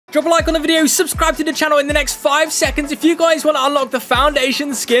Drop a like on the video, subscribe to the channel in the next 5 seconds if you guys want to unlock the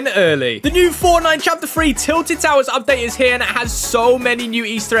Foundation skin early. The new Fortnite Chapter 3 Tilted Towers update is here and it has so many new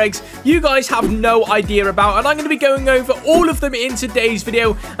Easter eggs you guys have no idea about, and I'm going to be going over all of them in today's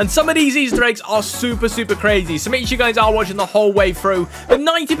video, and some of these Easter eggs are super crazy, so make sure you guys are watching the whole way through. But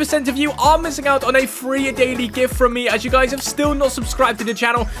 90% of you are missing out on a free daily gift from me as you guys have still not subscribed to the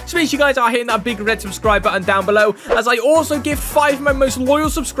channel, so make sure you guys are hitting that big red subscribe button down below, as I also give 5 of my most loyal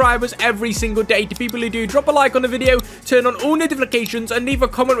subscribers every single day to people who do drop a like on the video, turn on all notifications, and leave a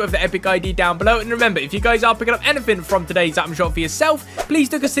comment with the epic ID down below. And remember, if you guys are picking up anything from today's item shop for yourself, please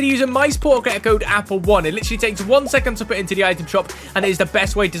do consider using my support creator code Apple1. It literally takes 1 second to put into the item shop, and it is the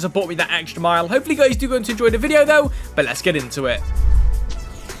best way to support me that extra mile. Hopefully you guys do going to enjoy the video though, but let's get into it.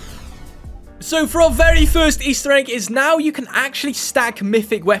 So for our very first Easter egg is now you can actually stack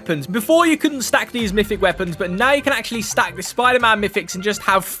mythic weapons. Before you couldn't stack these mythic weapons, but now you can actually stack the Spider-Man mythics and just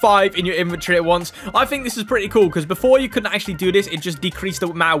have 5 in your inventory at once. I think this is pretty cool because before you couldn't actually do this, it just decreased the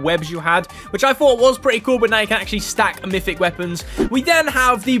amount of webs you had, which I thought was pretty cool, but now you can actually stack mythic weapons. We then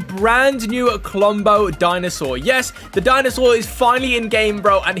have the brand new Colombo dinosaur. Yes, the dinosaur is finally in game,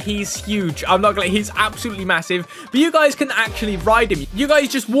 bro, and he's huge. I'm not gonna lie, he's absolutely massive, but you guys can actually ride him. You guys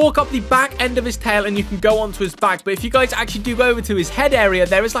just walk up the back end of his tail and you can go onto his back, but if you guys actually do go over to his head area,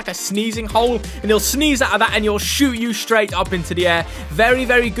 there is like a sneezing hole, and he'll sneeze out of that and he'll shoot you straight up into the air.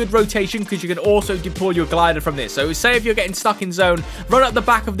 Very good rotation, because you can also deploy your glider from this. So say if you're getting stuck in zone, run up the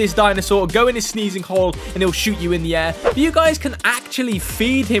back of this dinosaur, go in his sneezing hole, and he'll shoot you in the air. But you guys can actually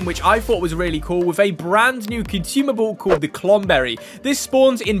feed him, which I thought was really cool, with a brand new consumable called the Clomberry. This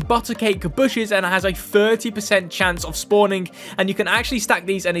spawns in buttercake bushes and has a 30% chance of spawning, and you can actually stack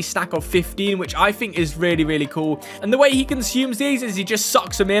these in a stack of 15, which I think is really cool. And the way he consumes these is he just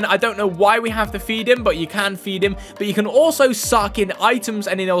sucks them in. I don't know why we have to feed him, but you can feed him. But you can also suck in items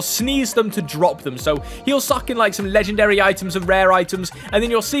and then he'll sneeze them to drop them. So he'll suck in like some legendary items and rare items, and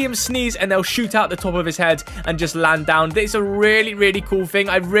then you'll see him sneeze and they'll shoot out the top of his head and just land down. It's a really cool thing.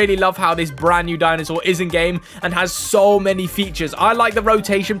 I really love how this brand new dinosaur is in game and has so many features. I like the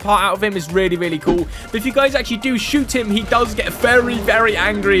rotation part out of him, is really cool. But if you guys actually do shoot him, he does get very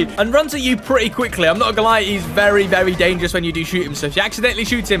angry and runs at you pretty quickly. I'm not gonna lie, he's very dangerous when you do shoot him, so if you accidentally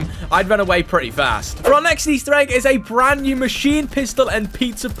shoot him, I'd run away pretty fast. For our next Easter egg is a brand new machine pistol and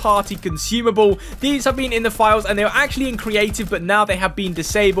pizza party consumable. These have been in the files and they were actually in creative, but now they have been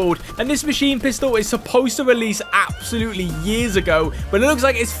disabled, and this machine pistol is supposed to release absolutely years ago, but it looks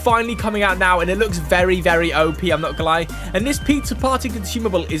like it's finally coming out now, and it looks very OP, I'm not gonna lie. And this pizza party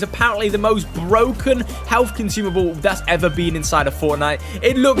consumable is apparently the most broken health consumable that's ever been inside of Fortnite.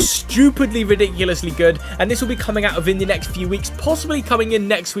 It looks stupidly ridiculously good, and this will be coming out within the next few weeks, possibly coming in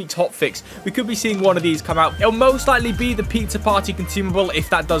next week's hotfix. We could be seeing one of these come out. It'll most likely be the pizza party consumable if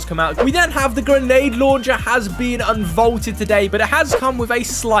that does come out. We then have the grenade launcher has been unvaulted today, but it has come with a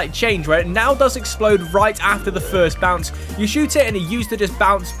slight change where it now does explode right after the first bounce. You shoot it and it used to just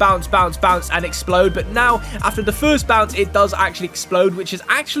bounce and explode, but now after the first bounce it does actually explode, which is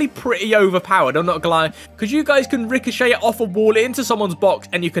actually pretty overpowered, I'm not gonna lie, because you guys can ricochet it off a wall into someone's box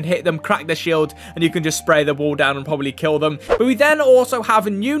and you can hit them, crack their shield, and you can just spray the wall down and probably kill them. But we then also have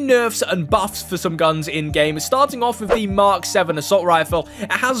new nerfs and buffs for some guns in game, starting off with the Mark 7 assault rifle.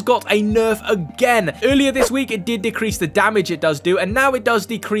 It has got a nerf again. Earlier this week it did decrease the damage it does do, and now it does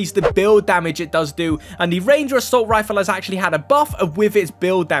decrease the build damage it does do, and the Ranger assault rifle has actually had a buff with its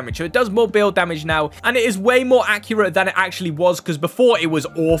build damage, so it does more build damage now, and it is way more accurate than it actually was, because before it was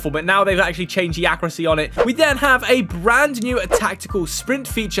awful, but now they've actually changed the accuracy on it. We then have a brand new tactical sprint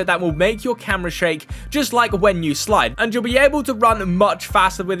feature that will make your camera shake just like when you slide, and you'll be able to run much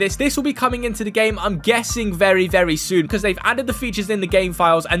faster with this. This will be coming into the game, I'm guessing very soon, because they've added the features in the game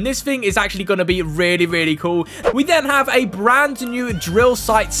files, and this thing is actually going to be really cool. We then have a brand new drill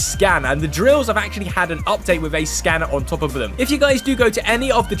site scan, and the drills have actually had an update with a scanner on top of them. If you guys do go to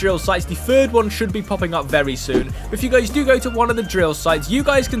any of the drill sites, the third one should be popping up very soon. If you guys do go to one of the drill sites, you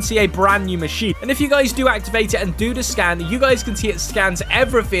guys can see a brand new machine, and if you guys do activate it and do the scan, you guys can see it scans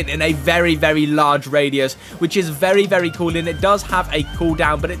everything in a very large radius, which is very cool, and it does have a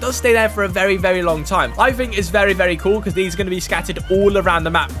cooldown, but it does stay there for a very long time. I think it's very cool because these are going to be scattered all around the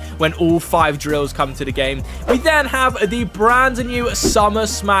map when all 5 drills come to the game. We then have the brand new Summer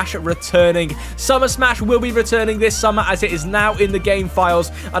Smash returning. Summer Smash will be returning this summer as it is now in the game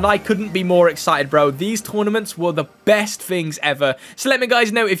files, and I couldn't be more excited, bro. These tournaments were the best things ever. So let me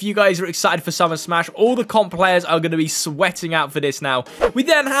guys know if you guys are excited for Summer Smash. All the comp players are going to be sweating out for this now. We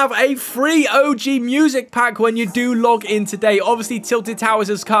then have a free OG music pack when you do log in today. Obviously, Tilted Towers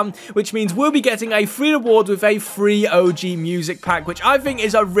has come, which means we'll be getting a free reward with a free OG music pack, which I think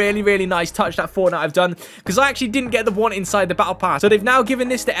is a really, really nice touch that Fortnite have done, because I actually didn't get the one inside the Battle Pass. So they've now given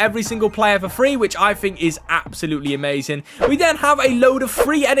this to every single player for free, which I think is absolutely amazing. We then have a load of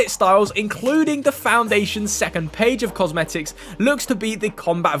free edit styles, including the Foundation's second page of cosmetics. Looks to be the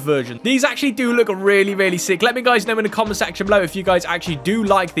combat version. These actually do look really, really sick. Let me guys know in the comment section below if you guys actually do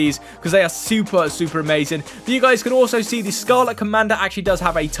like these, because they are super, super amazing. But you guys can also see the Scarlet Commander actually does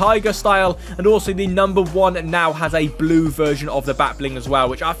have a tiger style, and also the #1 now has a blue version of the bat bling as well,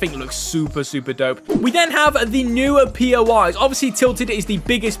 which I think looks super, super dope. We then have the newer POIs. Obviously, Tilted is the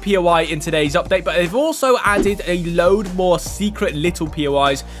biggest POI in today's update, but they've also added a load more secret little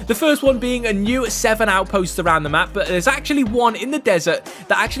POIs. The first one being a new 7 outposts around the map, but there's actually one in the desert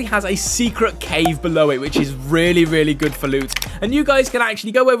that actually has a secret cave below it, which is really, really good for loot. And you guys can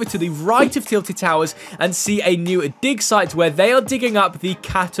actually go over to the right of Tilted Towers and see a new dig site where they are digging up the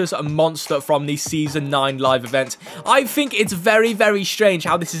Cactus monster from the Season 9 live event. I think it's very, very strange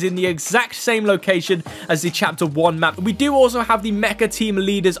how this is in the exact same location as the Chapter 1 map. We do also have the Mecha Team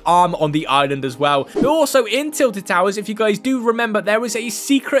Leader's arm on the island as well. But also in Tilted Towers, if you guys do remember, there was a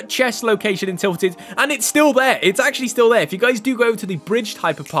secret chest location in Tilted, and it's still there. It's actually still there. If you guys do go over to the bridge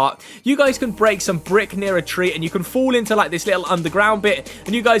type of part, you guys can break some brick near a tree, and you can fall into like this little underground bit,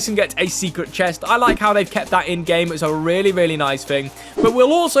 and you guys can get a secret chest. I like how they've kept that in game. It's a really, really nice thing. But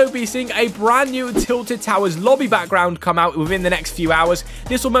we'll also be seeing a brand new Tilted Towers lobby background come out within the next few hours.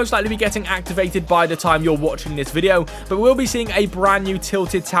 This will most likely be getting activated by the time you're watching this video, but we'll be seeing a brand new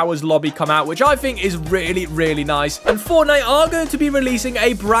Tilted Towers lobby come out, which I think is really, really nice. And Fortnite are going to be releasing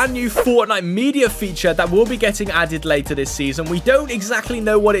a brand new Fortnite media feature that will be getting added later this season. We don't exactly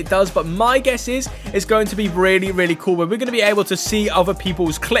know what it does, but my guess is it's going to be really, really cool, where we're going to be able to see other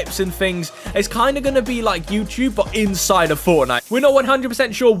people's clips and things. It's kind of going to be like YouTube, but inside of Fortnite. We're not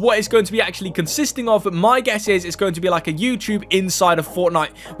 100% sure what it's going to be actually consisting of, but my guess is it's going to be like a YouTube inside of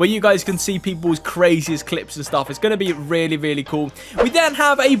Fortnite, where you guys can see people's craziest clips and stuff. It's going to be really, really cool. We then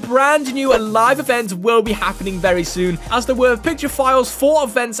have a brand new live event will be happening very soon, as there were picture files for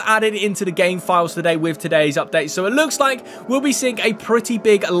events added into the game files today with today's update. So it looks like we'll be seeing a pretty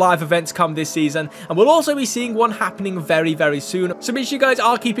big live event come this season, and we'll also be seeing one happening very, very soon. So make sure you guys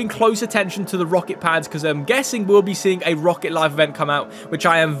are keeping close attention to the rocket pads, because I'm guessing we'll be seeing a rocket live event come out, which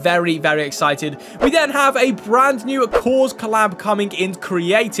I am very, very excited. We then have a brand new Cause collab coming in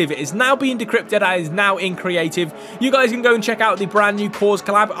creative. It is now being decrypted and is now in creative. You guys can go and check out the brand new Cause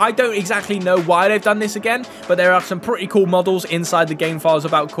collab. I don't exactly know why they've done this again, but there are some pretty cool models inside the game files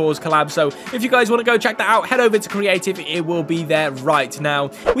about Cause collab. So if you guys want to go check that out, head over to creative. It will be there right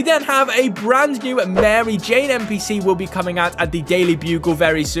now. We then have a brand new Mary Jane NPC will be coming out at the Daily Bugle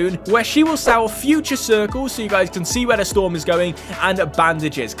very soon, where she will sell future circles so you guys can see where the storm is going, and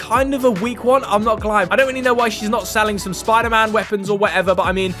bandages. Kind of a weak one, I'm not gonna lie. I don't really know why she's not selling some Spider-Man weapons or whatever, but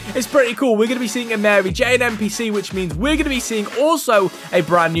I mean, it's pretty cool. We're going to be seeing a Mary Jane NPC, which means we're going to be seeing also a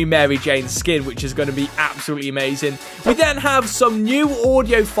brand new Mary Jane skin, which is going to be absolutely amazing. We then have some new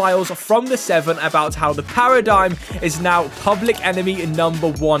audio files from the 7 about how the Paradigm is now public enemy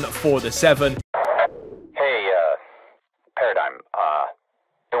 #1 for the 7. Hey, Paradigm,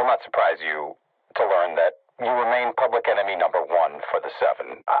 it will not surprise you to learn that you remain public enemy #1 for the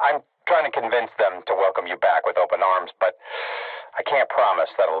 7. I'm trying to convince them to welcome you back with open arms, but I can't promise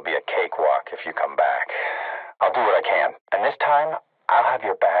that it'll be a cakewalk if you come back. I'll do what I can, and this time, I'll have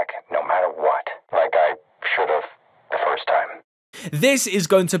your back no matter what, like I should have the first time. This is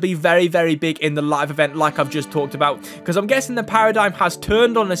going to be very, very big in the live event, like I've just talked about, because I'm guessing the Paradigm has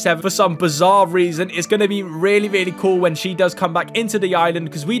turned on the 7 for some bizarre reason. It's going to be really, really cool when she does come back into the island,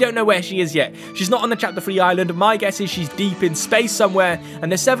 because we don't know where she is yet. She's not on the Chapter 3 island. My guess is she's deep in space somewhere, and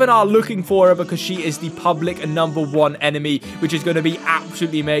the 7 are looking for her because she is the public #1 enemy, which is going to be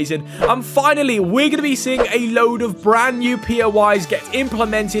absolutely amazing. And finally, we're going to be seeing a load of brand new POIs get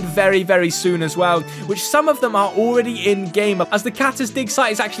implemented very, very soon as well, which some of them are already in game, as the Cactus dig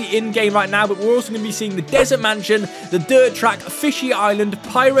site is actually in game right now, but we're also going to be seeing the Desert Mansion, the Dirt Track, Fishy Island,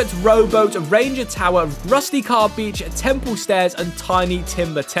 Pirate Rowboat, Ranger Tower, Rusty Car Beach, Temple Stairs, and Tiny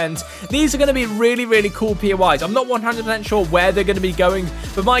Timber Tent. These are going to be really, really cool POIs. I'm not 100% sure where they're going to be going,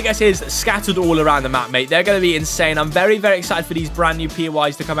 but my guess is scattered all around the map, mate. They're going to be insane. I'm very, very excited for these brand new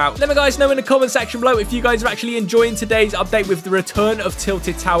POIs to come out. Let me guys know in the comment section below if you guys are actually enjoying today's update with the return of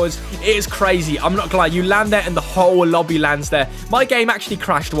Tilted Towers. It is crazy. I'm not gonna lie. You land there and the whole lobby lands there. My game actually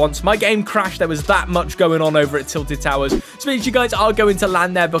crashed once. My game crashed. There was that much going on over at Tilted Towers. So means you guys are going to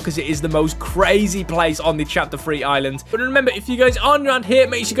land there because it is the most crazy place on the Chapter 3 island. But remember, if you guys aren't around here,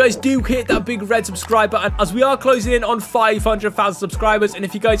 make sure you guys do hit that big red subscribe button as we are closing in on 500,000 subscribers. And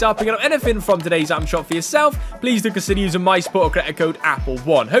if you guys are picking up anything from today's item shop for yourself, please do consider using my support creator code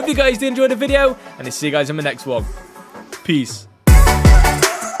Apple1. Hope you guys did enjoy the video, and I'll see you guys in the next one. Peace.